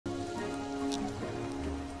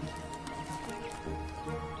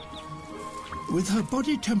With her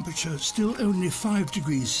body temperature still only 5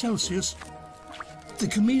 degrees Celsius, the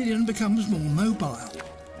chameleon becomes more mobile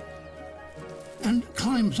and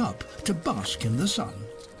climbs up to bask in the sun.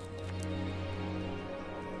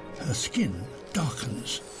 Her skin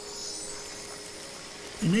darkens,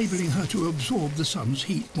 enabling her to absorb the sun's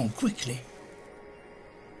heat more quickly.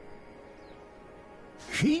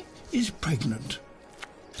 She is pregnant,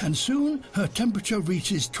 and soon her temperature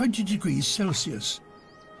reaches 20 degrees Celsius,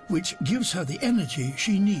 which gives her the energy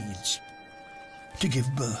she needs to give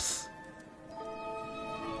birth.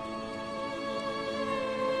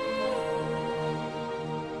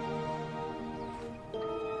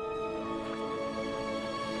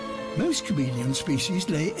 Most chameleon species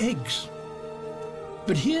lay eggs,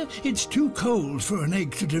 but here it's too cold for an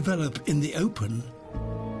egg to develop in the open.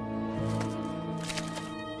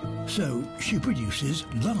 So she produces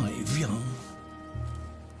live young.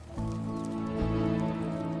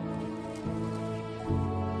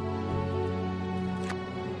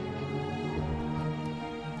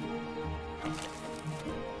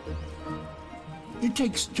 It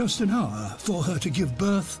takes just an hour for her to give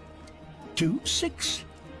birth to 6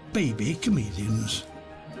 baby chameleons.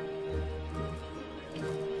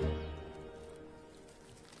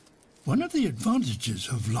 One of the advantages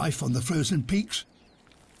of life on the frozen peaks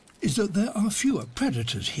is that there are fewer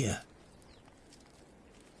predators here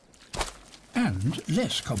and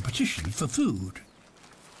less competition for food.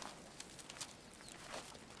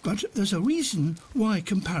 But there's a reason why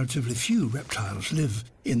comparatively few reptiles live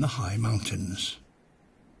in the high mountains.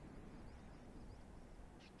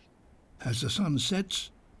 As the sun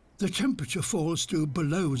sets, the temperature falls to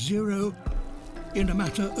below 0 in a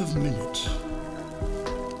matter of minutes.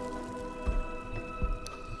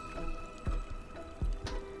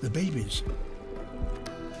 The babies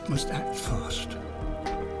must act fast.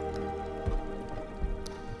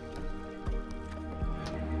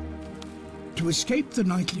 To escape the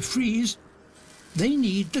nightly freeze, they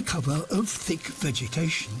need the cover of thick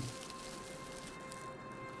vegetation.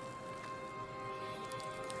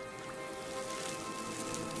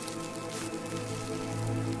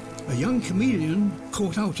 A young chameleon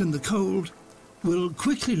caught out in the cold will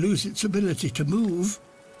quickly lose its ability to move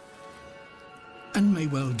and may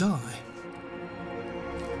well die.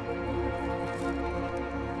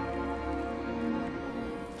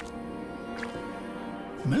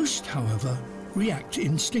 Most, however, react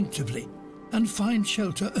instinctively and find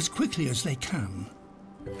shelter as quickly as they can.